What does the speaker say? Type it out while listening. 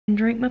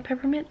Drink my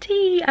peppermint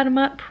tea out of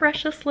my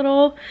precious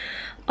little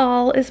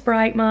All Is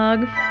Bright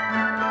mug.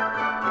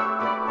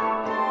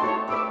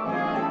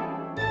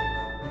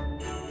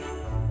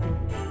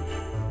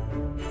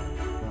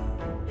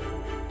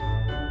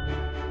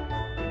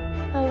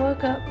 I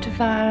woke up to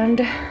find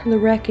the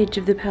wreckage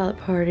of the pallet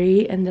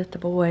party and that the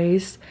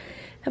boys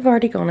have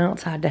already gone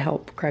outside to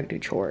help Craig do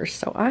chores.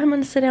 So I'm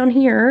gonna sit down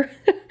here,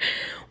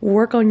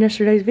 work on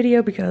yesterday's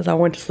video because I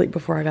went to sleep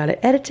before I got it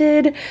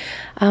edited.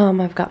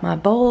 I've got my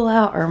bowl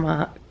out, or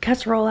my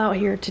casserole out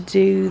here to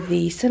do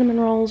the cinnamon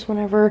rolls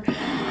whenever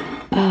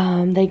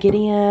they get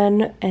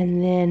in.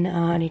 And then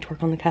I need to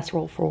work on the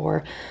casserole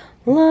for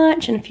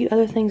lunch and a few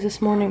other things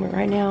this morning, but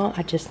right now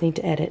I just need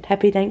to edit.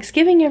 Happy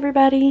Thanksgiving,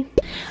 everybody.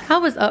 I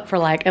was up for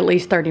like at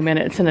least 30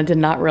 minutes and I did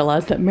not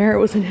realize that Merritt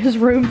was in his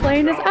room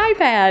playing his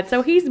iPad,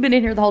 so he's been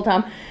in here the whole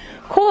time.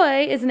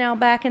 Coy is now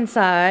back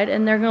inside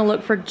and they're gonna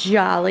look for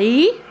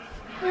Jolly.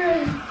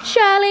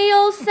 Jolly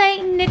old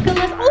Saint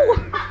Nicholas.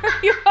 Oh,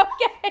 you're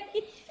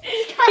okay.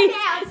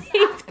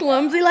 He's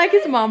clumsy like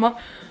his mama.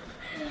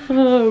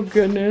 Oh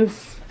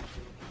goodness.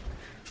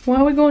 Why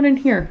are we going in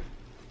here?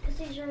 Because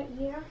he's right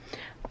here.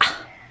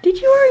 Did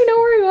you already know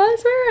where he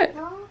was, Merritt?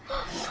 No.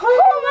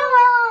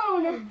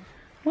 Home Alone!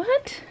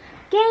 What?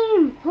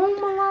 Game,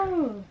 Home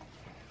Alone.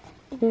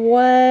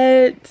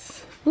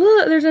 What?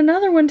 Look, there's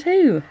another one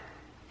too.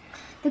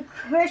 The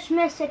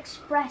Christmas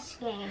Express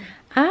game.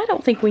 I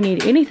don't think we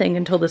need anything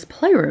until this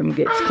playroom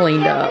gets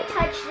cleaned up. Can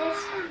we touch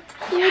this?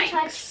 Can we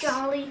touch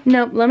Jolly?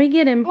 No, let me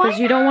get him because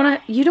you don't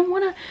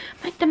wanna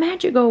make the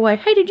magic go away.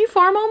 Hey, did you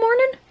farm all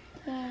morning?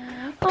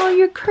 Yeah. Oh,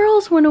 your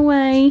curls went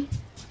away.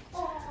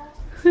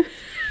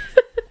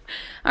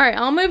 All right,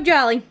 I'll move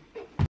Jolly.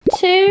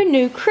 2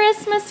 new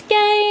Christmas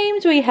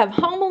games. We have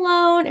Home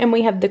Alone and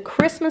we have the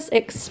Christmas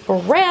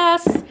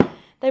Express.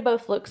 They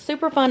both look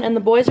super fun and the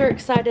boys are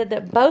excited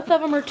that both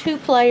of them are 2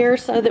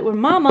 players so that when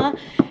Mama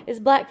is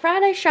Black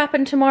Friday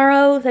shopping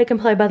tomorrow, they can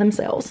play by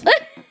themselves.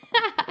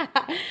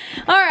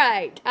 All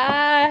right,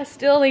 I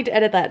still need to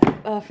edit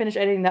that, finish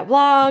editing that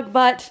vlog,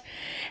 but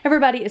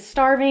everybody is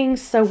starving,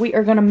 so we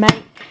are gonna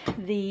make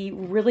the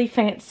really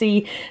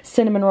fancy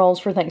cinnamon rolls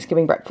for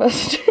Thanksgiving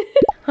breakfast.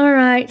 All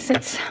right,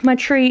 since my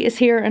tree is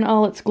here in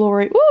all its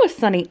glory, ooh, it's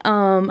sunny,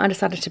 I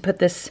decided to put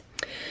this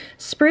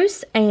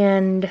spruce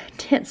and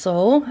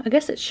tinsel, I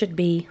guess it should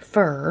be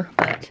fir,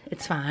 but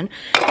it's fine,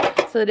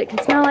 so that it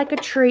can smell like a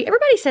tree.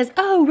 Everybody says,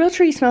 oh, real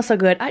trees smell so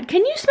good.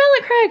 Can you smell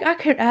it, Craig? I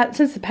could,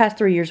 since the past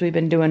 3 years we've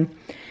been doing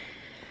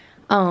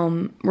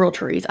real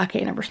trees, I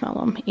can't ever smell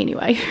them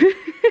anyway.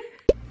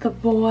 The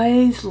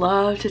boys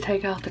love to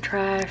take out the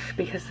trash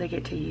because they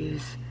get to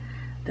use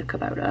the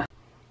Kubota.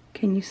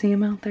 Can you see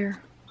them out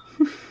there?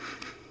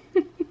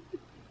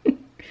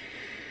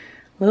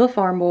 Little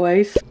farm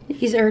boys.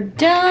 These are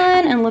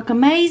done and look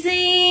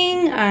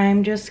amazing.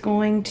 I'm just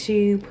going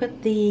to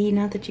put the,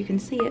 not that you can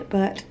see it,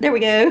 but there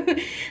we go,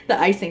 the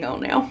icing on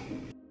now.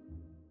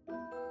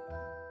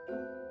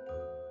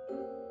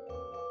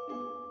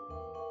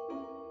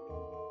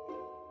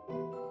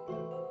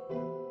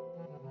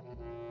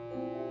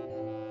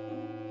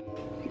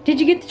 Did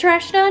you get the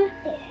trash done?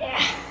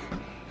 Yeah.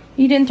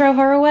 You didn't throw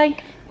her away?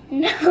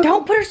 No.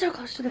 Don't put her so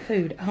close to the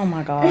food. Oh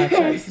my gosh,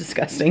 that's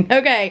disgusting.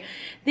 Okay,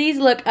 these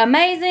look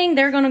amazing.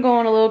 They're gonna go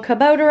on a little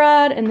Kubota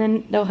ride and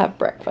then they'll have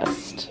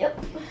breakfast.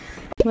 Yep.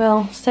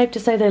 Well, safe to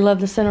say they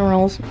love the cinnamon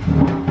rolls.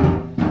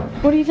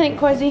 What do you think,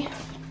 Quasi?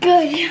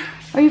 Good.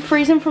 Are you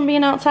freezing from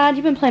being outside?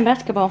 You've been playing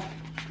basketball.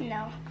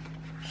 No.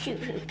 Shoot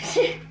hoops.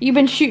 You've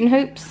been shooting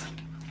hoops?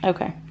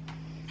 Okay.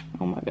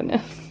 Oh my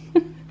goodness.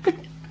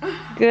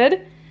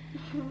 Good?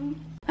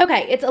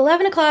 Okay, it's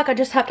 11 o'clock. I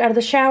just hopped out of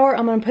the shower.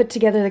 I'm gonna put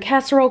together the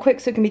casserole quick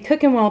so it can be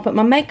cooking while I put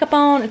my makeup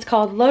on. It's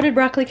called Loaded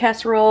Broccoli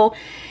Casserole.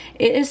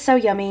 It is so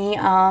yummy.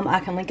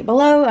 I can link it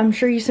below. I'm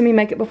sure you've seen me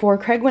make it before.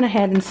 Craig went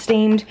ahead and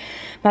steamed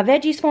my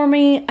veggies for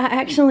me. I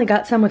actually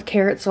got some with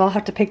carrots, so I'll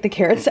have to pick the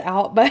carrots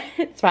out, but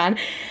it's fine.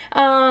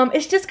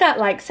 It's just got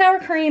like sour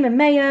cream and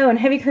mayo and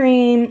heavy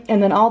cream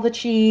and then all the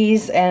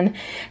cheese and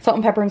salt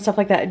and pepper and stuff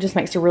like that. It just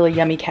makes a really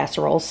yummy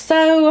casserole.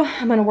 So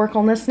I'm gonna work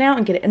on this now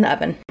and get it in the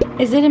oven.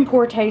 Is it in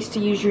poor taste to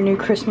use your new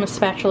Christmas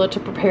spatula to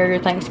prepare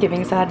your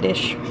Thanksgiving side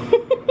dish?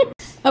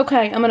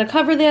 Okay, I'm gonna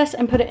cover this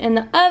and put it in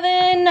the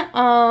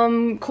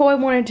oven. Coy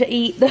wanted to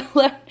eat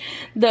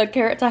the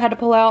carrots I had to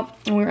pull out,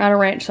 and we were out of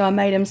ranch, so I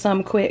made him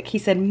some quick. He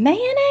said,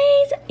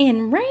 mayonnaise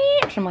and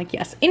ranch? I'm like,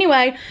 yes.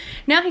 Anyway,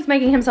 now he's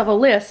making himself a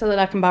list so that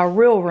I can buy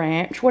real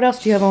ranch. What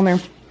else do you have on there?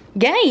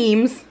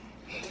 Games?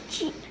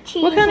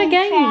 Cheese What kind of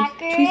games?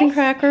 Crackers, Cheese and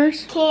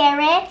crackers.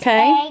 Carrots,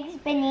 eggs,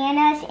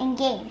 bananas, and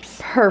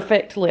games.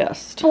 Perfect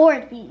list.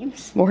 Board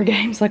games. More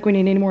games, like we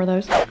need any more of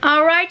those.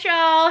 All right,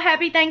 y'all,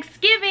 happy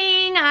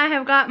Thanksgiving. I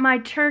have got my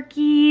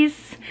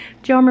turkeys.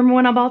 Do y'all remember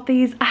when I bought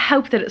these? I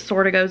hope that it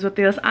sort of goes with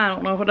this. I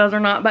don't know if it does or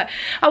not, but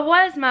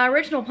my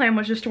original plan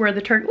was just to wear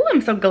the turkey. Ooh,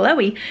 I'm so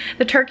glowy.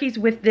 The turkeys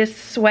with this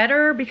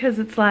sweater because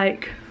it's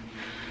like,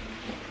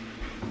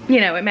 you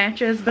know, it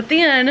matches. But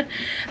then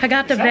I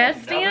got the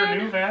vest in.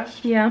 New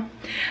vest? Yeah.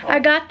 I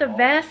got the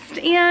vest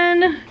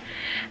in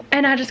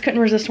and I just couldn't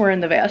resist wearing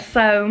the vest.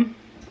 So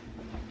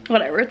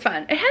Whatever, it's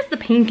fine. It has the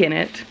pink in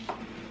it.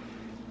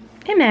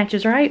 It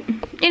matches, right?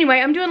 Anyway,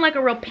 I'm doing like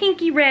a real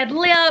pinky red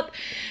lip,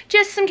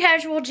 just some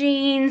casual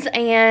jeans,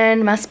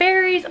 and my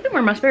Sperry's. I've been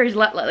wearing my Sperry's a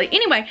lot lately.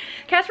 Anyway,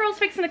 Casserole's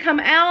fixing to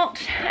come out,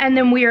 and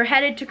then we are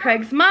headed to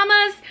Craig's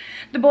mama's.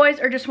 The boys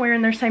are just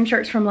wearing their same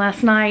shirts from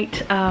last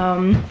night,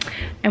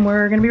 and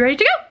we're gonna be ready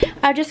to go.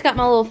 I just got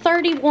my little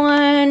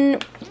 31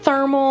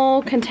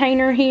 thermal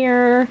container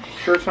here.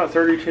 Sure it's not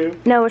 32?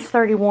 No, it's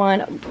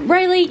 31.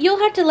 Rayleigh, you'll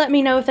have to let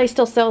me know if they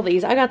still sell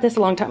these. I got this a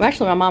long time.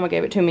 Actually, my mama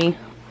gave it to me.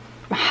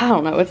 I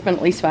don't know, it's been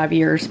at least 5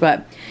 years,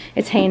 but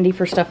it's handy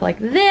for stuff like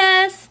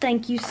this.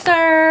 Thank you,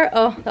 sir.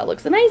 Oh, that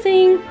looks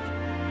amazing.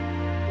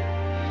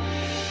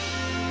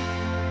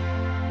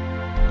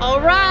 All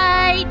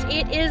right,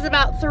 it is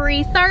about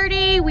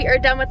 3:30. We are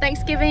done with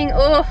Thanksgiving.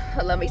 Oh,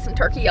 I love me some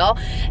turkey, y'all.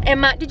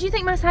 And did you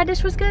think my side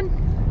dish was good?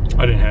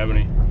 I didn't have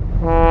any.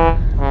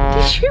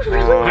 Did you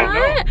really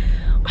not?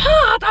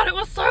 Oh, I thought it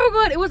was so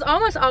good. It was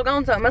almost all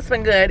gone, so it must have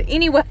been good.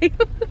 Anyway,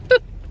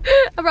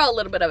 I brought a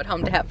little bit of it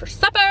home to have for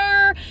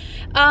supper.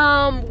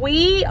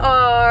 We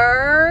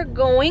are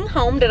going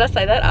home. Did I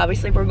say that?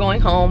 Obviously, we're going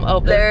home. Oh,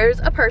 there's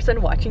a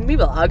person watching me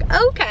vlog.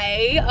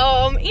 Okay,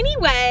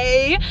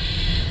 anyway,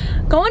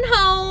 going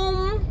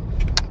home.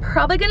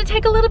 Probably gonna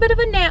take a little bit of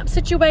a nap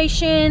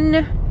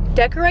situation.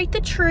 Decorate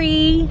the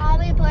tree. I'll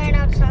be playing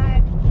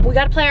outside. We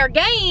gotta play our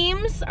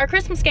games, our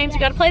Christmas games. Yes.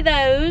 We gotta play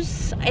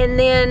those. And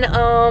then,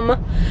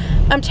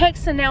 I'm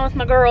texting now with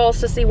my girls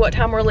to see what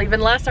time we're leaving.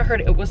 Last I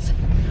heard it was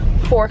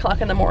 4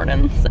 o'clock in the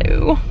morning,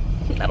 so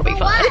that'll be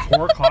fun.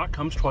 4 o'clock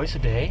comes twice a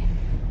day?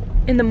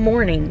 In the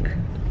morning.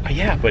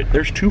 Yeah, but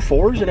there's 2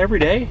 4s in every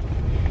day?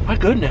 My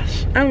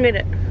goodness. I don't get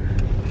it.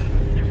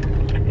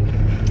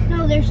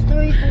 No, there's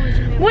 3 4s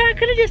in there. Well, I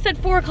could have just said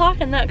 4 o'clock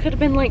and that could have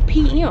been like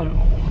PM.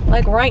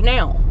 Like right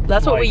now.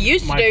 That's what we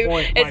used to do,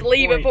 is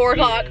leave at 4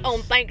 o'clock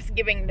on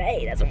Thanksgiving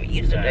Day. That's what we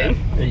used to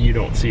do. You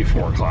don't see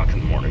 4 o'clock in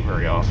the morning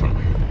very often.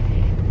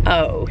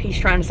 Oh, he's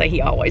trying to say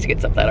he always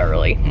gets up that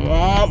early.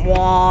 Womp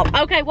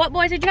womp. Okay, what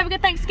boys, did you have a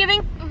good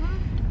Thanksgiving?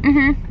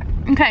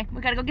 Okay,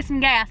 we gotta go get some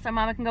gas so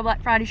Mama can go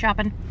Black Friday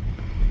shopping.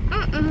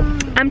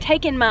 I'm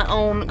taking my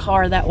own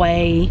car, that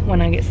way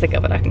when I get sick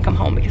of it I can come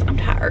home because I'm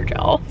tired,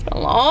 y'all. It's been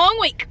a long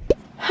week.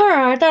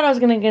 Alright, I thought I was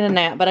gonna get a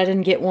nap, but I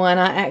didn't get one.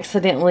 I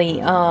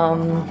accidentally,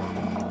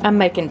 I'm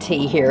making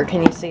tea here.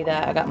 Can you see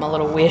that? I got my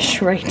little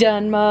Wish Ray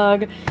Done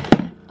mug.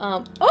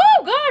 Oh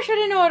gosh, I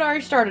didn't know I'd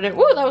already started it.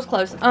 Woo, that was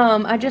close.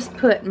 I just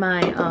put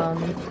my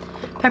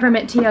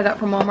peppermint tea I got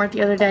from Walmart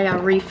the other day. I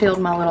refilled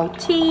my little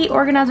tea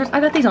organizers. I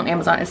got these on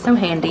Amazon. It's so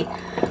handy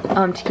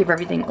to keep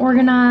everything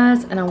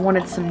organized. And I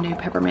wanted some new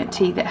peppermint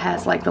tea that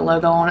has like the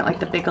logo on it, like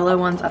the Bigelow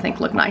ones I think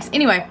look nice.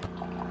 Anyway,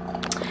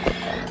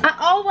 I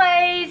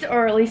always,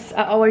 or at least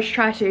I always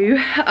try to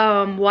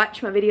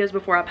watch my videos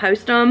before I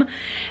post them.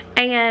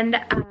 And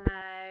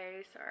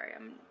sorry,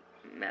 I'm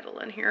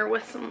meddling here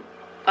with some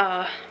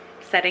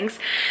settings.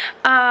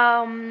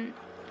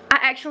 I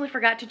actually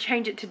forgot to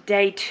change it to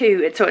day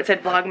 2. So it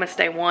said Vlogmas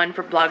Day 1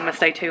 for Vlogmas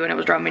Day 2, and it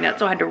was driving me nuts.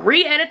 So I had to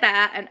re-edit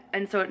that,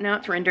 and so now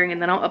it's rendering,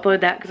 and then I'll upload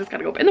that because it's got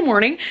to go up in the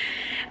morning.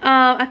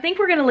 I think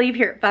we're going to leave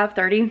here at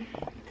 5:30.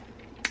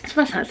 So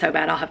that's not so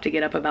bad. I'll have to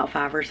get up about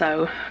 5 or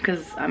so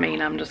because, I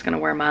mean, I'm just going to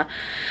wear my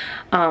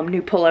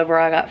new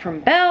pullover I got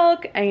from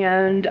Belk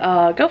and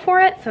go for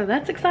it. So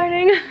that's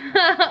exciting.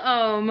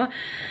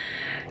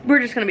 We're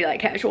just gonna be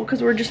like casual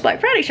because we're just Black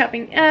Friday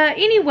shopping.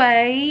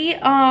 Anyway,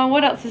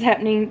 what else is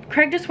happening?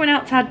 Craig just went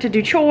outside to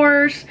do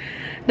chores.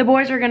 The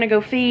boys are gonna go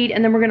feed,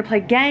 and then we're gonna play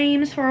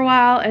games for a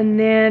while and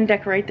then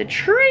decorate the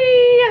tree.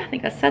 I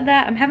think I said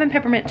that. I'm having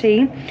peppermint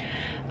tea.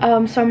 So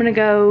I'm gonna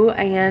go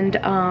and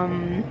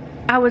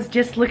I was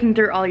just looking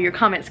through all of your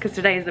comments because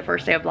today is the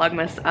first day of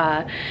Vlogmas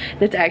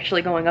that's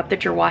actually going up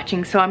that you're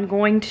watching. So I'm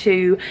going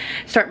to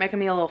start making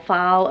me a little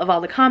file of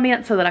all the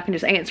comments so that I can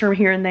just answer them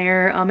here and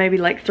there. Maybe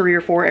like 3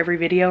 or 4 every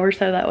video or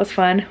so. That was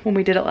fun when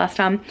we did it last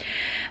time.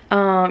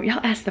 Y'all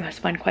asked the most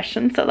fun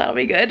questions, so that'll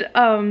be good.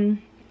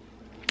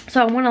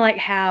 So I want to like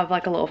have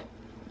like a little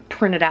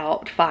printed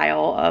out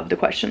file of the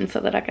questions so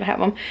that I can have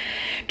them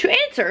to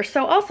answer.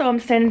 So also I'm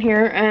standing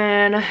here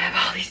and I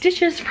have all these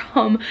dishes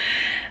from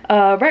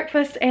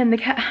breakfast, and the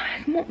cat,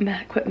 I won't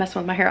quit messing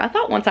with my hair. I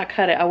thought once I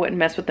cut it I wouldn't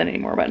mess with it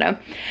anymore, but no.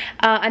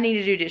 I need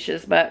to do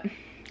dishes, but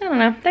I don't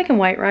know, they can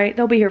wait, right?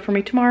 They'll be here for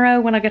me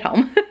tomorrow when I get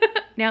home.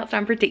 Now it's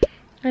time for tea.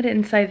 I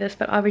didn't say this,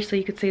 but obviously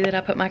you could see that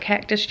I put my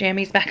cactus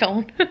jammies back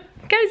on.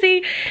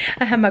 Cozy.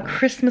 I have my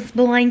Christmas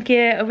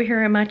blanket over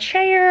here in my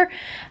chair.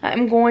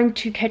 I'm going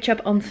to catch up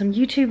on some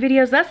YouTube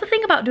videos. That's the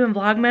thing about doing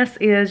Vlogmas,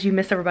 is you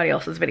miss everybody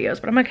else's videos,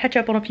 but I'm gonna catch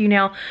up on a few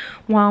now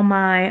while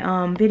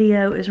my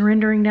video is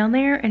rendering down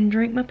there, and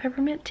drink my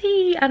peppermint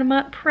tea out of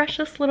my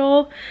precious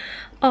little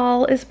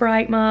All Is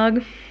Bright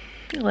mug.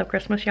 I love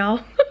Christmas,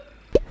 y'all.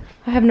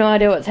 I have no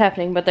idea what's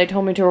happening, but they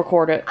told me to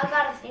record it. I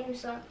got a theme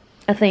song.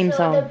 A theme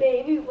song. So the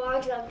baby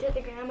walks up to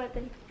the grandma,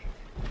 then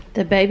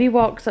the baby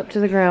walks up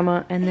to the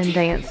grandma and then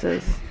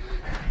dances.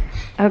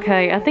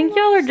 Okay, I think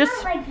y'all are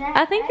just, like that.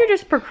 I think you're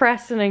just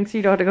procrastinating so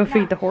you don't have to go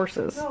feed the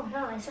horses. no,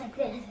 it's like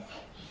this.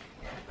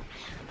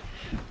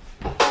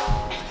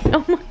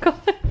 Oh my gosh.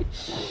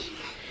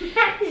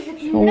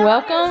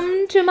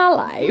 Welcome to my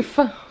life.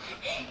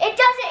 It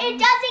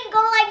doesn't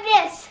go like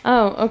this.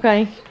 Oh,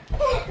 okay.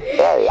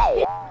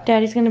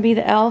 Daddy's gonna be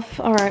the elf.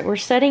 All right, we're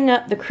setting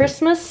up the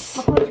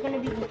Christmas Gonna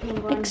be the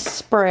penguin.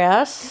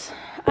 Express.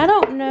 I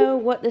don't know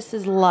what this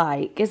is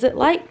like. Is it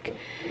like,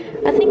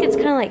 I think it's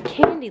kind of like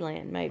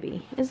Candyland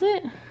maybe. Is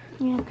it?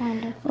 Yeah,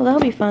 kind of. Well,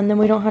 that'll be fun. Then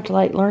we don't have to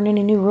like learn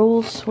any new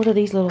rules. What are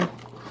these little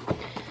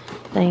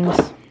things?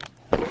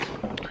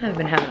 I've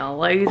been having a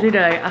lazy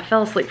day. I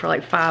fell asleep for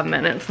like 5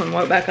 minutes and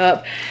woke back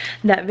up.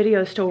 That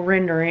video is still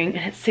rendering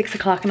and it's 6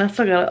 o'clock and I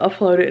still gotta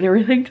upload it and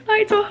everything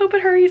tonight. So I hope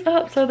it hurries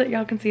up so that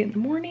y'all can see it in the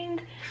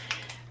morning.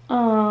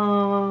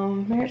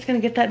 Merritt's gonna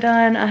get that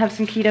done. I have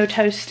some keto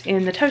toast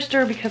in the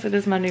toaster because it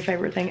is my new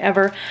favorite thing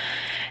ever.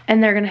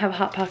 And they're gonna have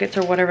Hot Pockets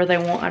or whatever they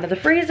want out of the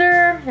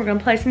freezer. We're gonna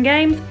play some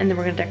games and then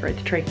we're gonna decorate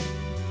the tree.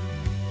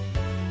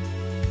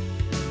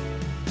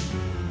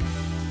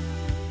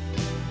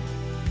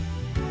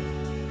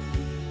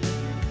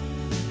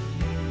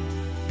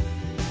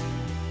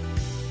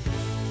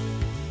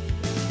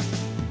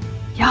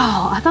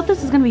 Y'all, I thought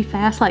this was gonna be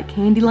fast like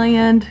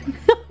Candyland.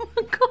 Oh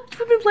my gosh,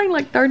 we've been playing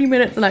like 30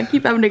 minutes and I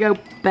keep having to go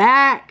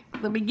back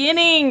to the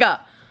beginning.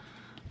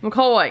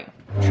 McCoy,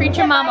 treat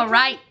your mama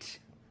right.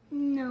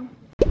 No.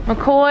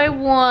 McCoy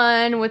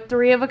won with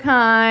 3 of a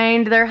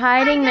kind. They're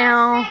hiding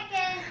now.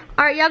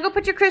 All right, y'all go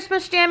put your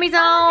Christmas jammies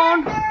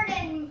on.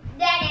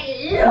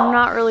 I'm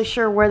not really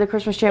sure where the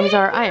Christmas jammies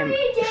are. I am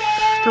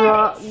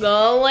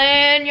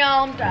struggling,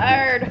 y'all. I'm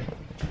tired.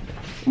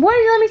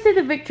 What? Let me see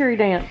the victory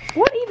dance.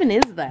 What even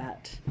is that?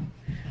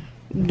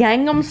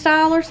 Gangnam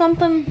Style or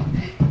something?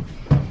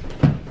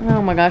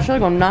 Oh my gosh,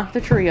 I'm gonna knock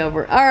the tree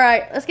over. All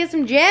right, let's get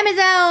some jammies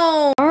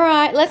on. All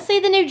right, let's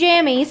see the new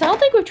jammies. I don't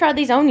think we've tried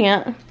these on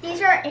yet.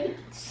 These are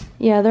 8s.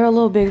 Yeah, they're a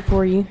little big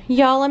for you.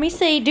 Y'all, let me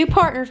see. Do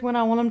partners. When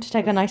I want them to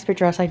take a nice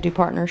picture, I say do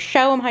partners.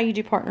 Show them how you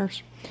do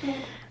partners.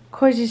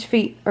 Koizi's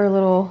feet are a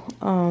little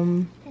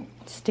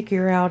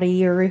stickier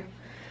outy.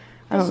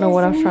 I don't know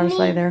what I was trying to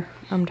say there.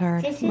 I'm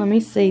tired. Let me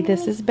see.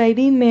 This is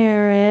baby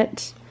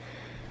Merritt.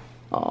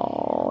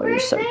 Oh, you're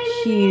so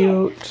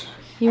cute.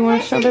 You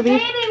want to show baby?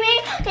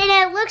 And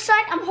it looks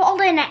like I'm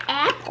holding an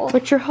apple.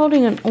 But you're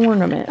holding an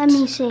ornament. Let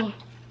me see.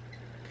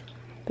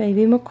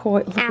 Baby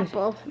McCoy. Look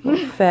Apple. at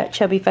little fat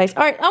chubby face.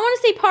 All right, I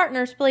want to see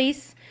partners,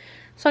 please.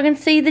 So I can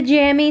see the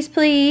jammies,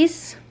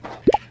 please.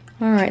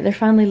 All right, they're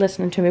finally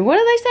listening to me. What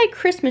do they say?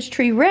 Christmas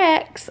tree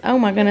Rex. Oh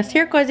my goodness.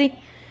 Here, Koizi.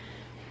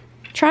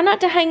 Try not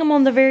to hang them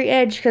on the very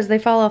edge because they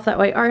fall off that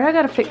way. All right, I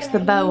got to fix the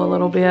bow a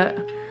little bit.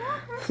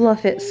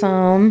 Fluff it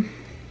some.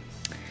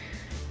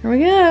 Here we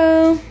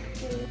go.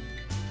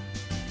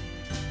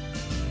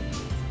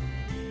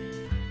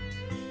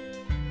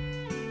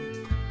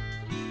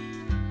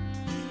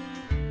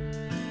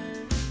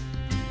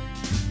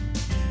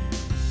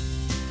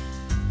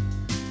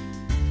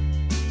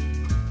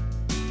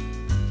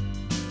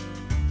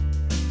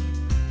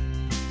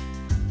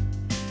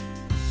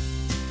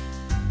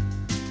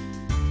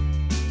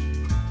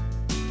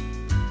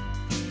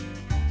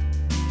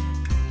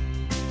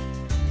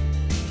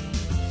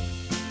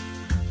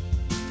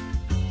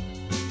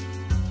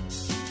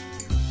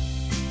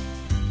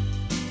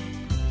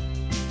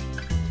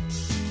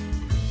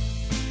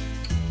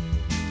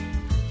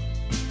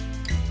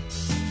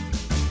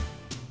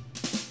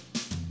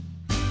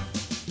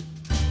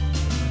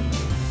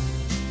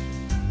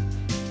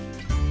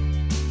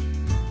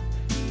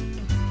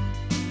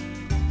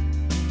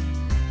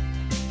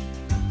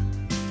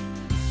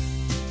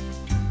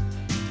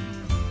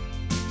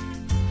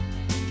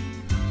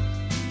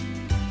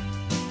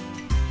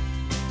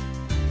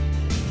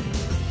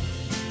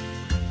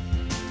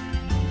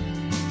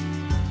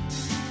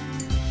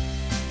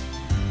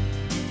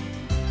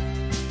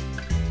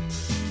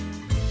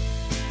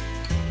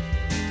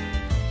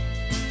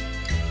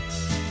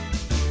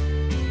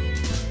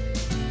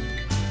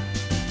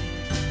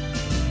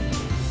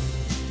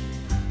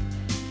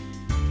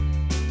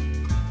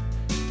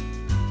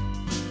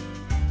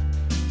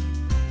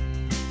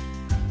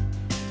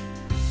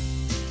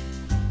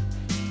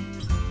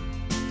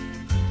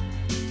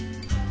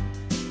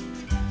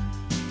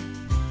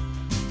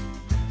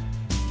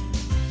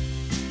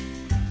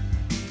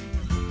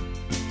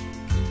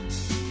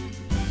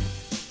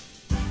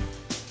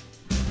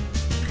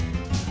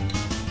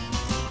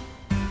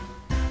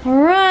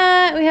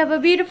 Alright, we have a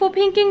beautiful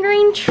pink and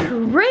green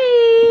tree.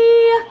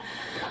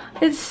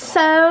 It's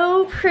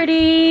so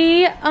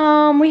pretty.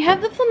 We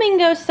have the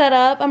flamingos set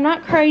up. I'm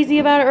not crazy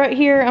about it right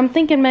here. I'm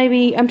thinking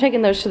maybe I'm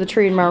taking those to the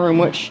tree in my room,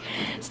 which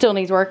still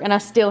needs work, and I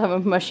still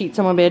haven't put my sheets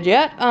on my bed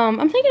yet.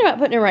 I'm thinking about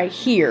putting it right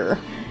here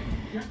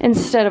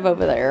instead of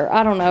over there.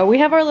 I don't know. We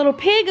have our little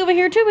pig over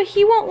here too, but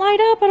he won't light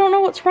up. I don't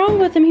know what's wrong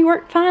with him. He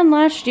worked fine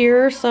last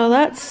year, so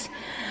that's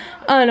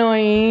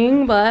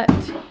annoying, but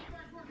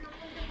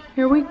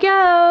here we go.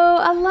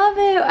 I love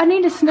it. I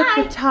need to snip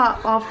the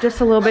top off just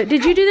a little bit.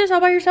 Did you do this all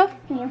by yourself?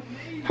 Yeah.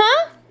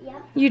 Huh? Yeah.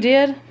 You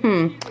did?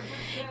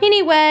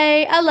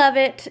 Anyway, I love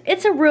it.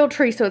 It's a real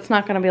tree, so it's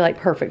not going to be like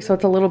perfect. So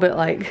it's a little bit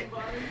like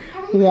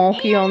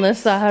wonky on this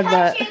side,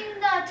 but Touching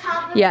the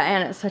top of yeah,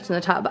 and it's touching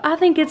the top. But I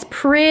think it's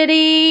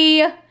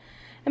pretty.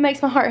 It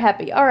makes my heart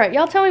happy. All right,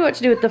 y'all tell me what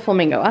to do with the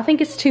flamingo. I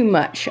think it's too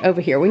much over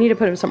here. We need to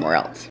put him somewhere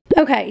else.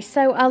 Okay,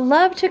 so I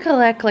love to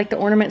collect like the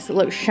ornaments that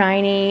look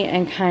shiny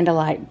and kind of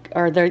like,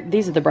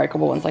 these are the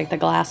breakable ones, like the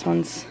glass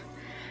ones.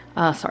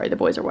 Sorry, the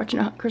boys are watching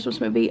a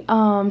Christmas movie.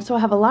 So I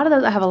have a lot of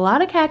those. I have a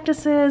lot of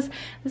cactuses.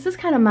 This is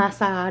kind of my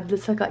side.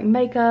 This is like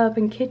makeup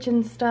and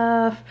kitchen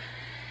stuff.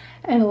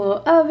 And a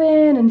little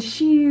oven and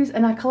shoes.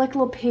 And I collect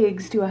little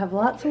pigs too. I have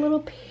lots of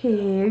little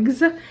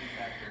pigs.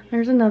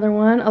 There's another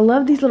one. I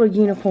love these little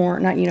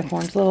not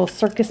unicorns, little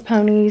circus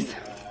ponies.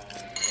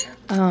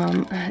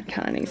 It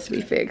kind of needs to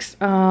be fixed.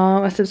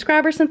 A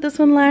subscriber sent this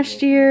one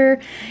last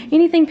year.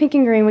 Anything pink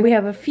and green. We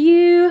have a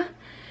few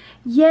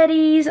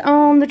Yetis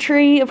on the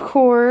tree, of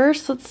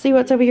course. Let's see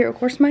what's over here. Of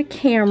course, my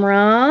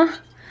camera.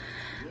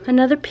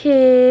 Another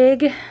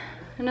pig.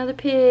 Another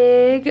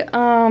pig.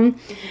 I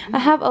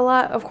have a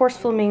lot, of course,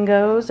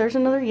 flamingos. There's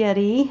another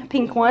Yeti,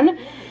 pink one.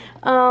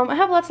 I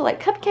have lots of like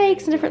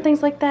cupcakes and different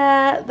things like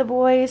that. The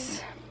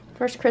boys,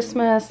 first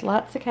Christmas,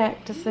 lots of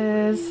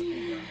cactuses.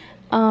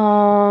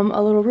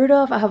 A little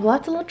Rudolph. I have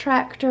lots of little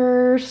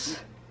tractors.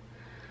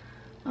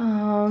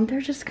 They're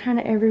just kind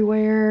of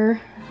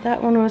everywhere.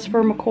 That one was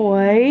for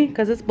McCoy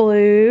because it's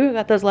blue. I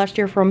got those last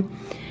year from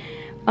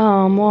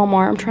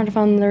Walmart. I'm trying to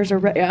find, there's a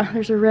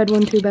red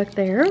one too back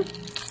there.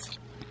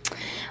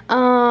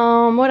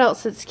 What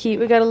else is cute?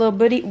 We got a little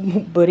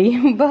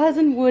Buzz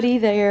and Woody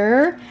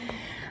there.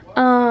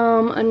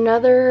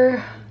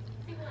 Another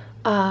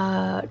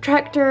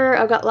tractor.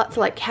 I've got lots of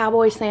like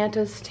cowboy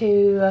Santas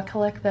too. I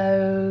collect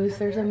those.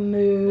 There's a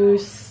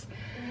moose,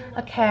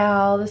 a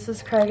cow. This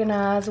is Craig and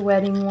I's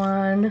wedding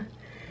one.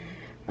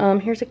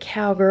 Here's a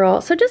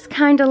cowgirl. So just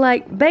kind of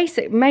like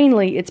basic,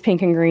 mainly it's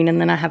pink and green, and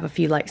then I have a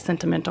few like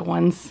sentimental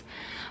ones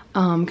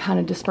kind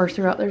of dispersed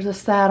throughout. There's a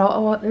saddle.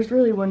 Oh, there's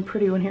really one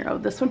pretty one here. Oh,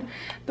 this one,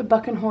 the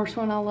buck and horse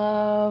one I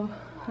love.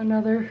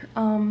 Another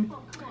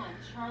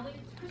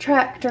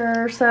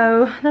tractor.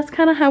 So that's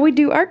kind of how we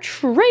do our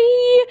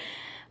tree.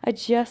 I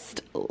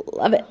just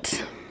love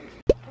it.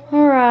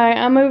 All right,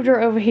 I moved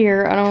her over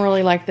here. I don't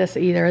really like this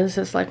either. This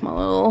is like my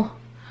little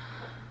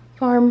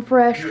farm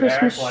fresh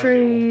Christmas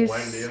trees.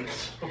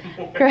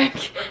 Craig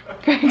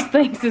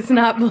thinks it's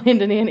not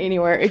blending in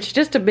anywhere. It's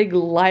just a big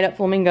light up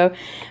flamingo.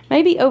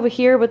 Maybe over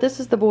here, but this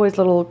is the boys'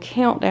 little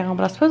countdown,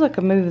 but I suppose I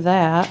could move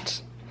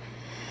that.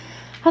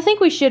 I think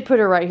we should put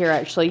her right here,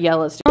 actually. Yeah,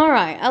 let's do it. All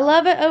right, I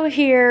love it over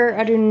here.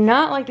 I do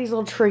not like these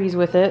little trees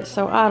with it,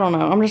 so I don't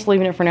know. I'm just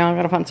leaving it for now. I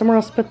gotta find somewhere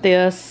else to put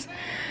this.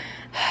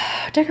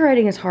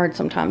 Decorating is hard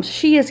sometimes.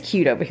 She is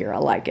cute over here. I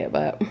like it,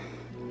 but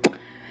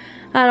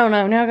I don't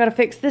know. Now I gotta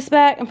fix this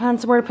back and find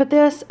somewhere to put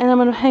this, and I'm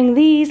gonna hang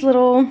these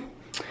little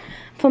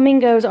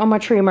flamingos on my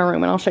tree in my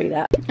room, and I'll show you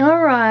that.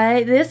 All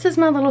right, this is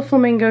my little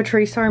flamingo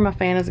tree. Sorry, my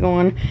fan is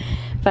going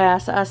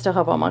fast. I still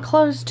have all my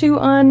clothes to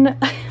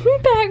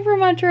unpack from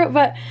my trip,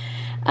 but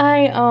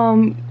I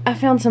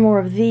found some more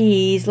of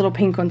these little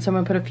pink ones, so I'm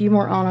gonna put a few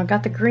more on. I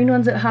got the green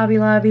ones at Hobby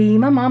Lobby.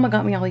 My mama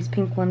got me all these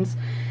pink ones.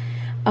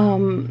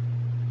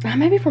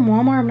 Maybe from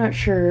Walmart, I'm not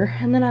sure.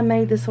 And then I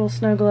made this little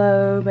snow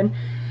globe and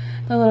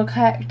the little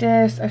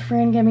cactus. A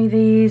friend gave me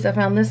these. I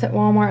found this at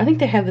Walmart. I think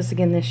they have this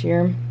again this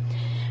year.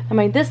 I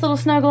made this little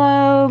snow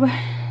globe.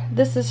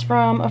 This is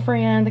from a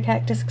friend, the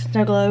cactus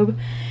snow globe.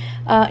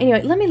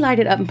 Anyway, let me light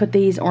it up and put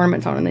these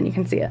ornaments on, and then you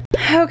can see it.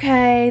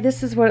 Okay,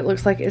 this is what it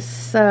looks like. It's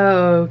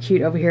so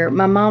cute over here.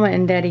 My mama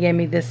and daddy gave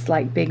me this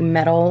like big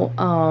metal,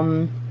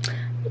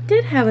 it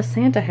did have a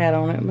Santa hat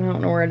on it, but I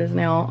don't know where it is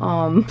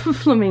now.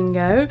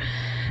 Flamingo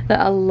that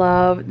I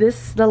love.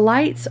 The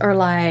lights are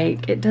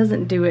like, it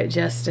doesn't do it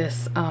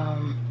justice.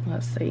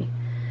 Let's see.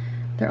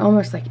 They're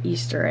almost like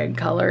Easter egg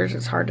colors.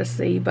 It's hard to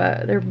see,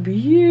 but they're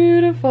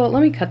beautiful.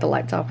 Let me cut the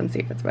lights off and see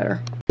if it's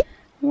better.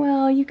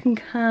 Well, you can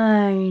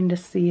kind of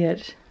see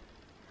it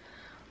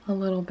a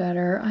little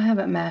better. I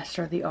haven't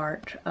mastered the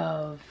art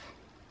of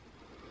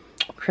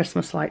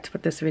Christmas lights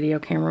with this video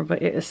camera,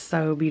 but it is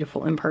so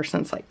beautiful in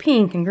person. It's like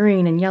pink and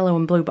green and yellow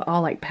and blue, but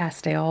all like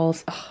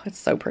pastels. Oh, it's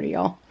so pretty,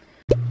 y'all.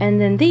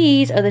 And then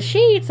these are the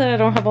sheets that I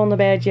don't have on the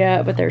bed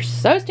yet, but they're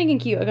so stinking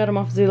cute. I got them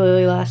off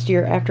Zulily last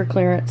year after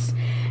clearance,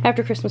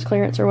 after Christmas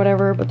clearance or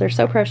whatever, but they're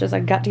so precious. I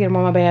got to get them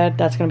on my bed.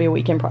 That's going to be a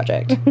weekend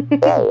project.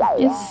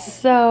 It's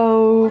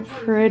so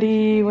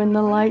pretty when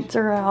the lights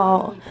are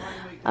out.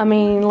 I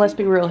mean, let's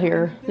be real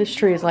here. This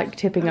tree is like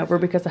tipping over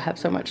because I have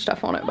so much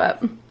stuff on it,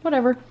 but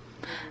whatever.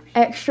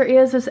 Extra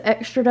is as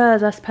extra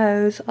does, I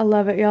suppose. I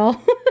love it, y'all.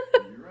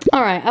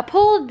 Alright, I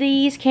pulled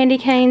these candy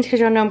canes because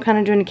y'all know I'm kind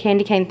of doing a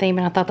candy cane theme,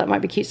 and I thought that might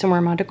be cute somewhere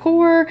in my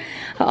decor.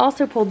 I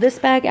also pulled this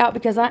bag out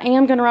because I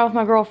am going to ride with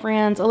my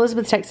girlfriends.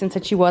 Elizabeth texted and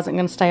said she wasn't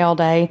going to stay all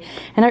day,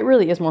 and it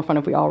really is more fun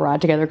if we all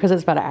ride together because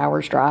it's about an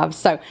hour's drive.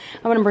 So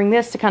I'm going to bring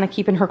this to kind of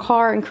keep in her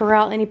car and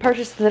corral any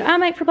purchases that I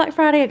make for Black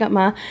Friday. I got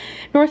my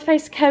North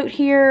Face coat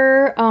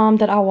here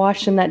that I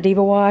washed in that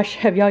Diva wash.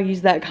 Have y'all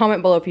used that?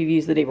 Comment below if you've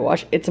used the Diva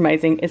wash. It's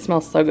amazing. It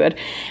smells so good.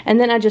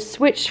 And then I just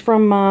switched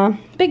from my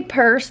big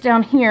purse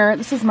down here.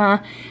 This is is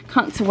my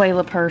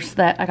Consuela purse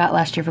that I got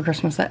last year for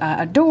Christmas that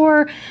I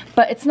adore,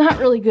 but it's not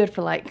really good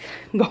for like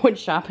going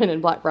shopping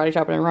and Black Friday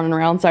shopping and running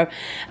around. So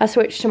I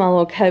switched to my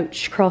little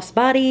Coach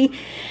crossbody.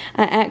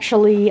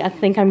 I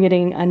think I'm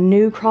getting a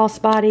new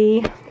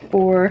crossbody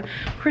for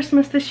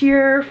Christmas this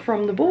year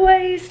from the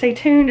boys. Stay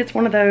tuned. It's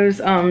one of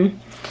those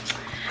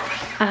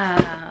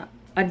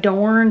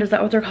Adorned, is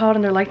that what they're called?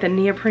 And they're like the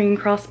neoprene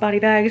crossbody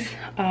bags.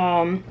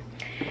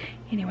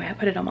 Anyway, I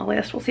put it on my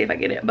list. We'll see if I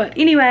get it. But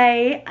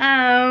anyway,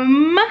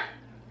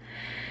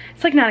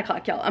 it's like 9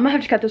 o'clock, y'all. I'm gonna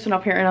have to cut this one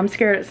off here, and I'm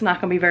scared it's not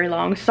gonna be very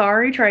long.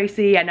 Sorry,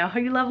 Tracy. I know how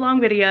you love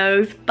long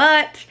videos,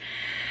 but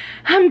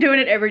I'm doing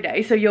it every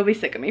day, so you'll be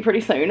sick of me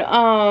pretty soon.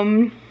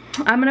 I'm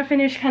gonna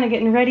finish kind of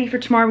getting ready for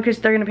tomorrow because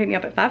they're gonna pick me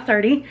up at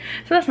 5:30.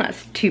 So that's not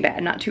too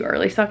bad, not too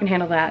early, so I can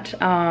handle that.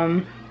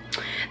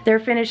 They're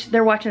finished.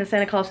 They're watching the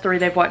Santa Claus 3.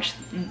 They've watched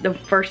the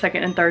first,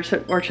 second, and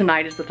third, or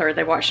tonight is the third.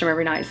 They've watched them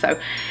every night. So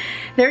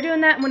they're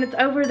doing that. When it's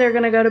over, they're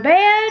gonna go to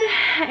bed,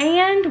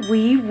 and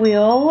we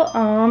will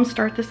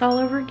start this all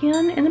over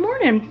again in the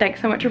morning.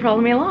 Thanks so much for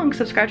following me along.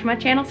 Subscribe to my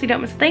channel so you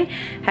don't miss a thing.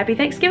 Happy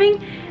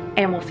Thanksgiving,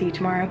 and we'll see you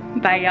tomorrow.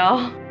 Bye,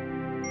 y'all.